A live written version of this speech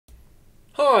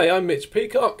Hi, I'm Mitch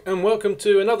Peacock and welcome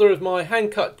to another of my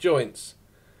hand-cut joints.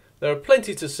 There are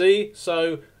plenty to see,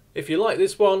 so if you like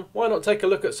this one, why not take a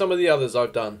look at some of the others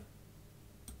I've done.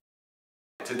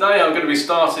 Today I'm going to be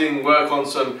starting work on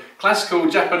some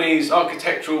classical Japanese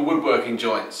architectural woodworking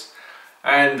joints.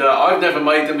 And I've never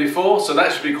made them before, so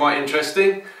that should be quite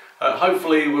interesting.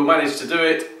 Hopefully we'll manage to do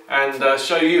it and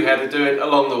show you how to do it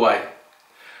along the way.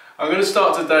 I'm going to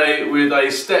start today with a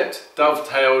stepped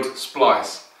dovetailed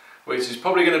splice, which is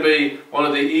probably going to be one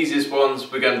of the easiest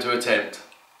ones we're going to attempt.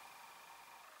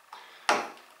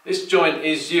 This joint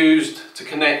is used to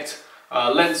connect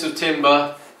lengths of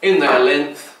timber in their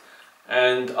length,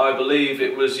 and I believe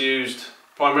it was used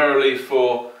primarily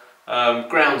for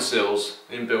ground sills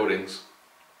in buildings.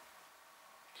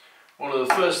 One of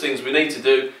the first things we need to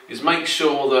do is make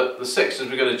sure that the sections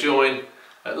we're going to join,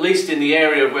 at least in the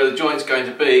area where the joint's going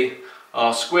to be,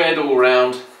 are squared all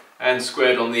round and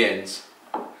squared on the ends.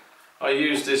 I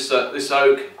used this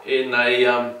oak in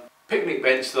a picnic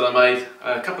bench that I made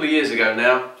a couple of years ago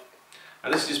now,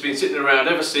 and this has just been sitting around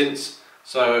ever since.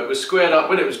 So it was squared up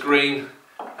when it was green,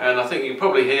 and I think you can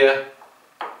probably hear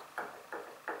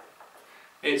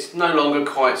it's no longer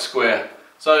quite square.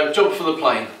 So job for the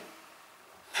plane.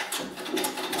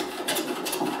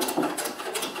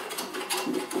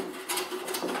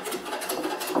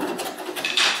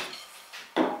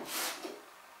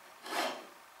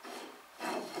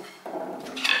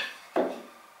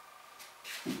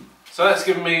 So that's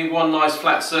given me one nice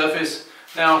flat surface.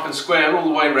 Now I can square all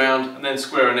the way round and then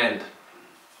square an end.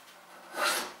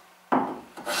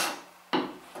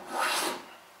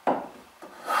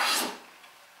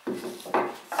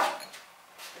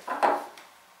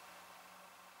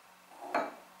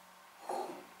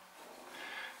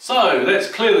 So let's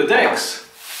clear the decks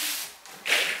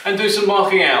and do some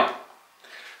marking out.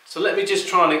 So let me just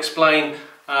try and explain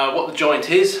what the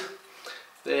joint is.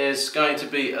 There's going to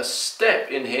be a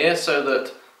step in here so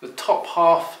that the top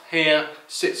half here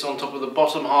sits on top of the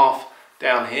bottom half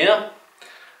down here,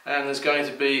 and there's going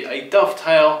to be a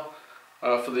dovetail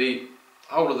for the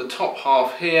whole of the top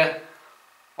half here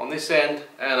on this end,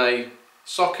 and a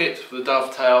socket for the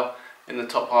dovetail in the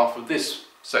top half of this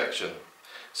section.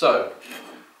 So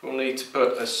we'll need to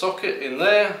put a socket in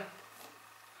there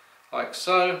like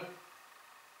so,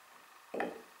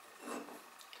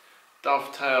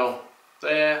 dovetail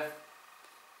there,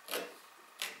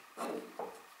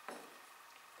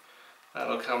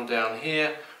 that'll come down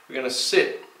here. We're going to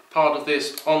sit part of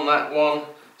this on that one,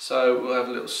 so we'll have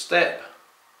a little step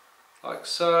like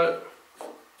so,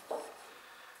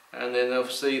 and then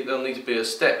obviously there'll need to be a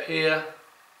step here,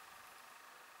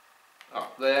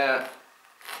 up there,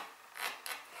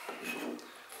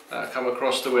 that'll come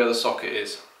across to where the socket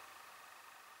is.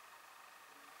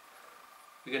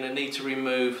 We're going to need to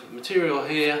remove the material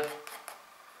here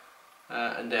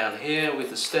and down here with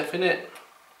the step in it,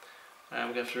 and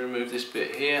we're going to have to remove this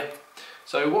bit here.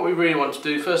 So what we really want to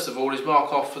do first of all is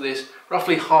mark off for this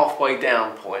roughly halfway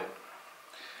down point.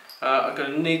 I'm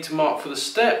going to need to mark for the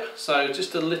step, so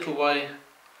just a little way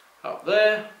up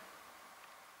there,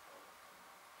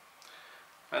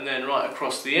 and then right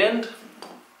across the end.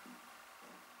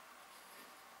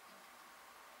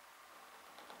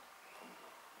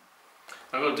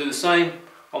 I've got to do the same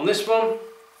on this one,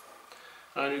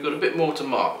 and we've got a bit more to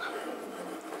mark.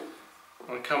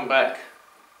 I'll come back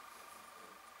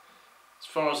as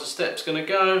far as the step's going to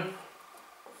go,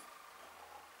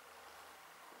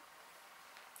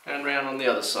 and round on the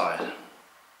other side.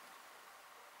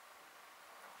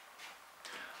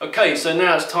 Okay, so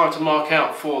now it's time to mark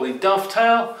out for the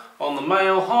dovetail on the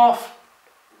male half.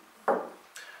 I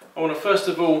want to first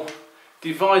of all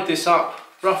divide this up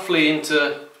roughly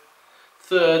into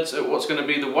thirds at what's going to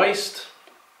be the waist,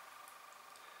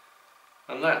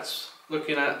 and that's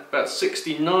looking at about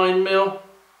 69mm,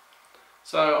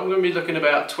 so I'm going to be looking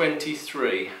about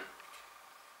 23.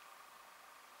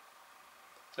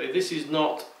 So this is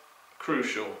not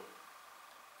crucial.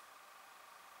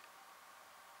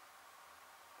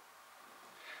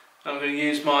 I'm going to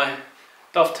use my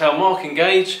dovetail marking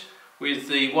gauge with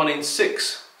the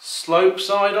 1/6 slope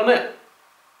side on it,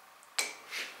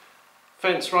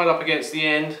 fence right up against the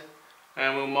end,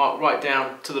 and we'll mark right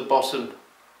down to the bottom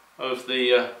of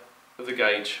the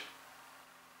gauge.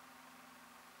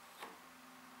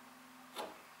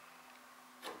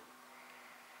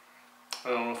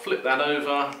 And I'll flip that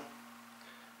over,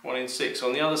 1/6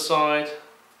 on the other side,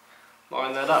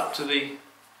 line that up to the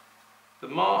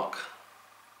mark.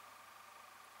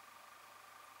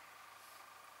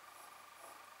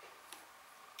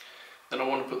 Then I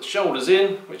want to put the shoulders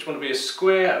in, which want to be a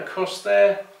square across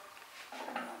there.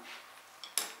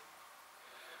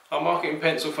 I'll mark it in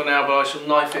pencil for now, but I shall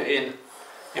knife it in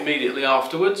immediately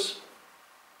afterwards.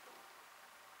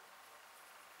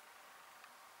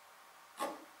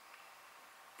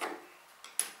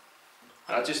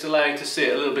 I'll just allow you to see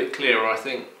it a little bit clearer, I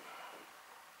think.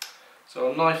 So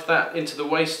I'll knife that into the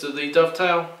waist of the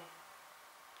dovetail.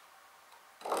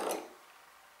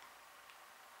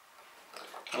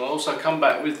 I'll also come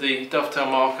back with the dovetail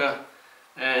marker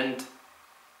and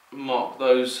mark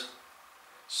those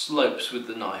slopes with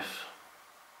the knife.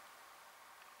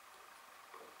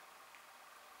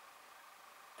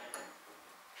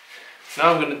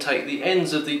 Now I'm going to take the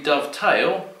ends of the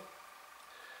dovetail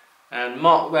and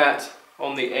mark that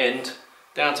on the end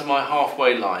down to my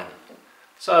halfway line.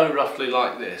 So roughly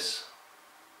like this.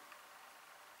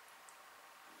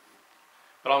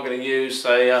 But I'm going to use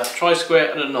a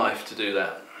tri-square and a knife to do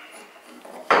that.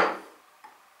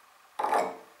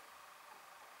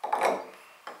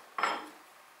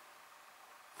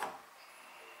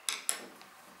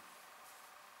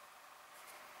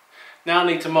 Now I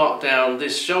need to mark down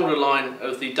this shoulder line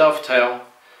of the dovetail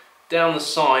down the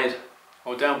side,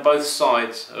 or down both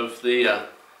sides of the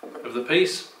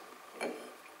piece.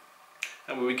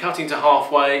 And we'll be cutting to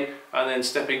halfway and then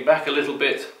stepping back a little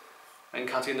bit and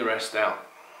cutting the rest out.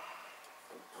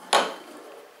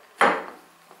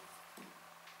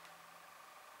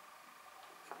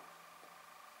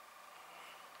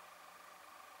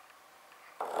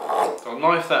 So I'll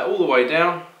knife that all the way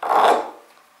down,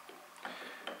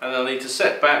 and I'll need to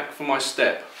set back for my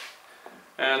step.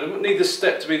 And I need the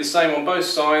step to be the same on both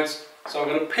sides, so I'm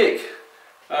going to pick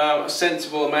a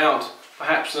sensible amount,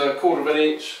 perhaps 1/4 of an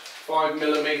inch, 5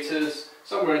 millimeters,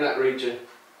 somewhere in that region.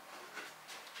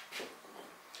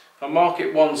 If I mark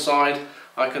it one side,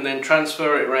 I can then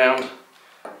transfer it round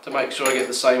to make sure I get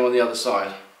the same on the other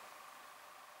side.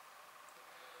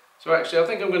 So actually I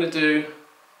think I'm going to do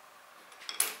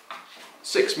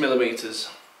 6 millimeters.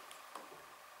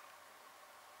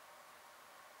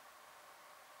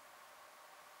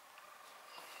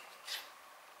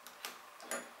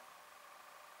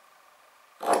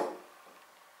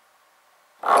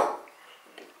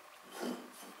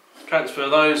 Transfer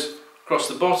those across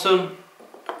the bottom.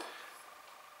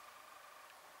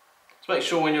 So make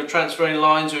sure when you're transferring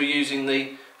lines you're using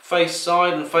the face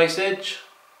side and face edge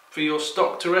for your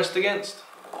stock to rest against.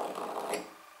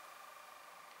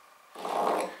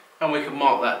 And we can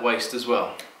mark that waist as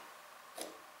well.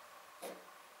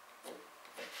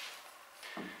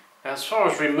 Now, as far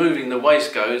as removing the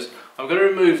waist goes, I'm going to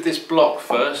remove this block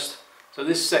first. So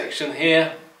this section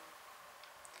here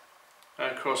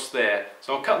and across there.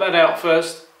 So I'll cut that out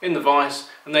first in the vise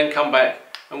and then come back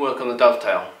and work on the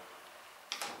dovetail.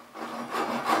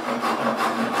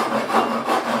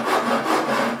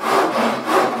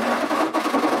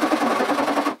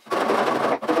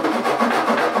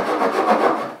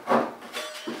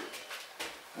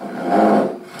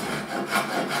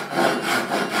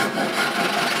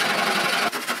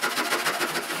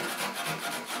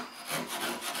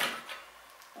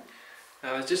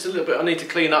 Just a little bit I need to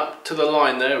clean up to the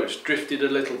line there, which drifted a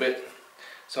little bit,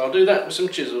 so I'll do that with some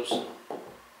chisels.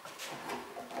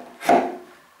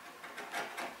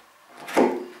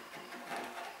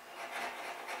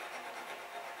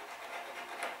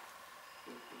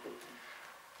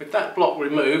 With that block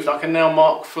removed, I can now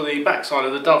mark for the back side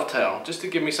of the dovetail, just to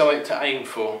give me something to aim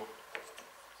for.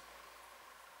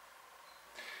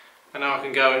 And now I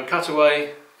can go and cut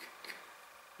away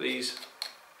these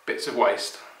bits of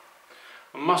waste.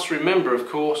 I must remember, of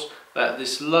course, that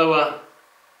this lower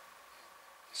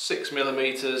 6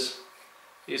 millimeters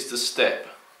is the step,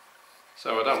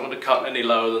 so I don't want to cut any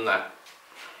lower than that.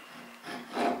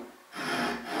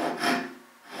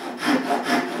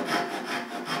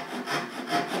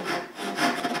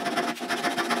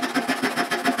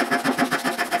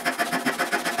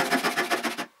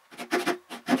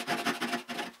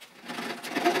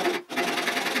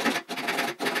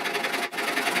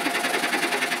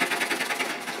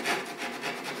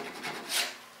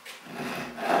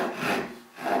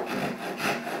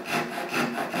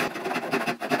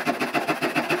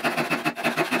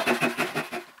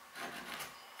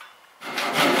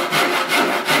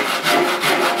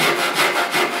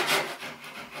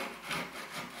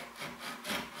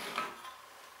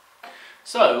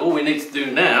 So all we need to do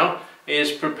now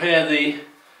is prepare the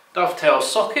dovetail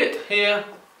socket here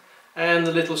and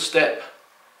the little step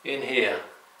in here.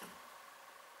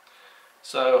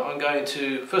 So I'm going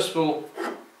to, first of all,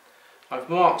 I've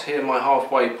marked here my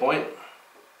halfway point,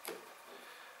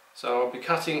 so I'll be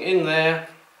cutting in there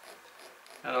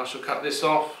and I shall cut this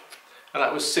off, and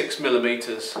that was 6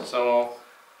 millimeters, so I'll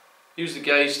use the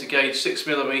gauge to gauge 6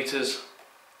 millimeters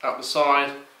up the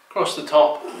side across the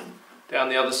top, down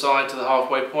the other side to the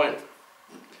halfway point,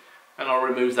 and I'll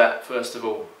remove that first of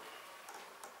all.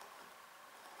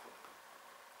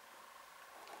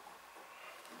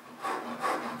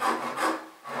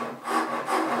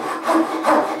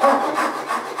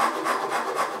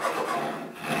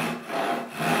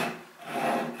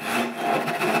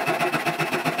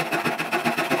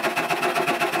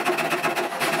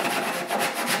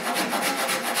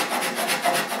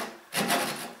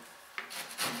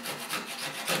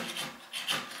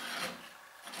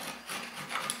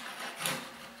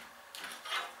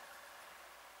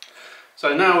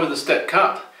 So now with the step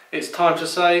cut, it's time to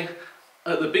say,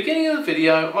 at the beginning of the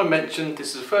video I mentioned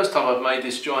this is the first time I've made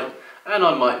this joint and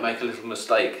I might make a little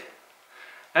mistake.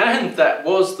 And that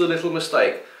was the little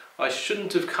mistake. I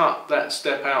shouldn't have cut that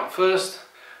step out first,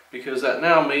 because that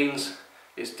now means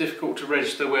it's difficult to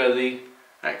register where the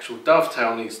actual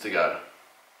dovetail needs to go.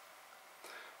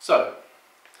 So,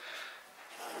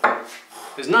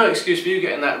 there's no excuse for you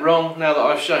getting that wrong now that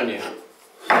I've shown you.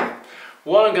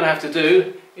 What I'm going to have to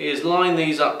do is line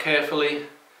these up carefully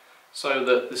so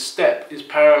that the step is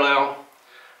parallel,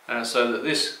 and so that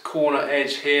this corner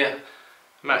edge here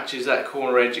matches that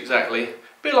corner edge exactly. A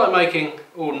bit like making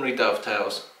ordinary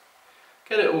dovetails.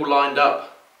 Get it all lined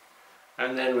up,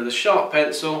 and then with a sharp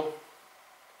pencil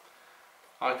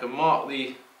I can mark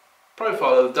the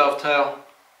profile of the dovetail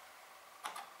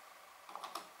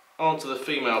onto the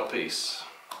female piece.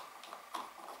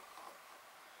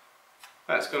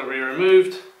 That's going to be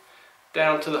removed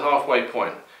down to the halfway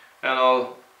point, and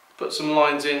I'll put some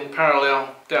lines in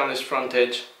parallel down this front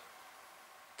edge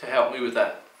to help me with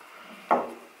that.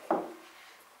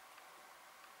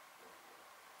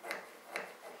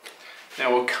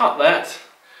 Now we'll cut that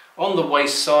on the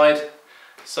waist side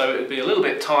so it'll be a little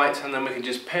bit tight, and then we can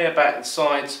just pare back the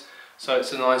sides so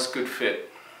it's a nice good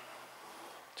fit.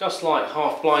 Just like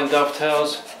half blind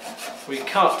dovetails, we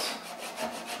cut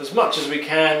as much as we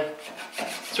can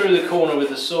through the corner with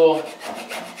the saw,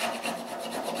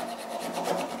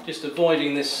 just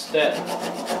avoiding this step.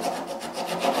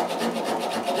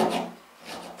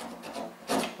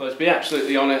 Well, to be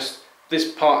absolutely honest, this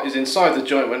part is inside the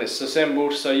joint when it's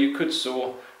assembled, so you could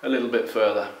saw a little bit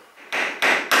further.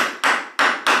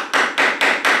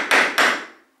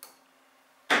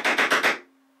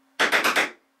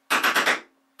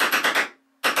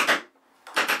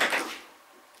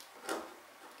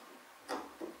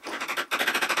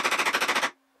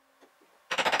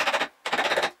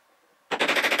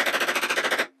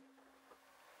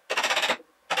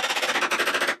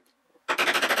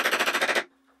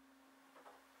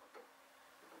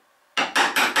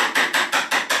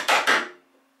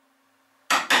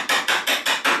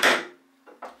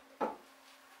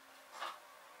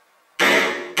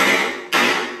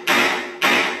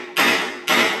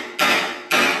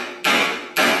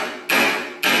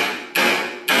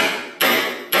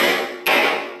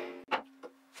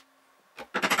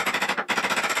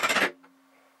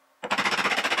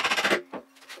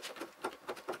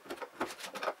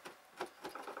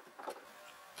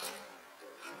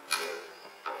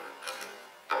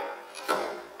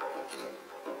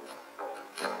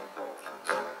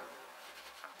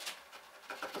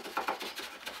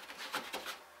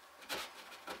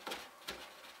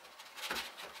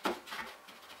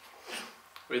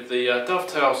 With the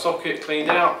dovetail socket cleaned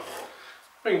out,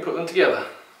 we can put them together.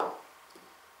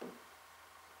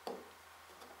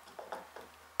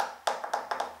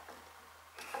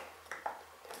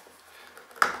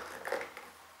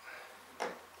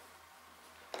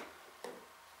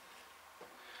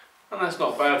 And that's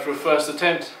not bad for a first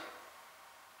attempt.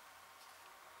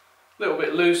 A little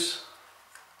bit loose.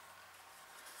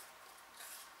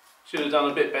 Should have done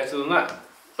a bit better than that,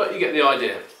 but you get the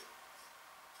idea.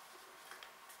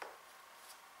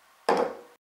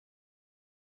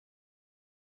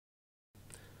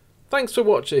 Thanks for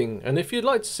watching, and if you'd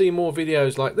like to see more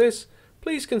videos like this,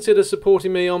 please consider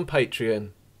supporting me on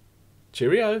Patreon.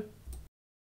 Cheerio!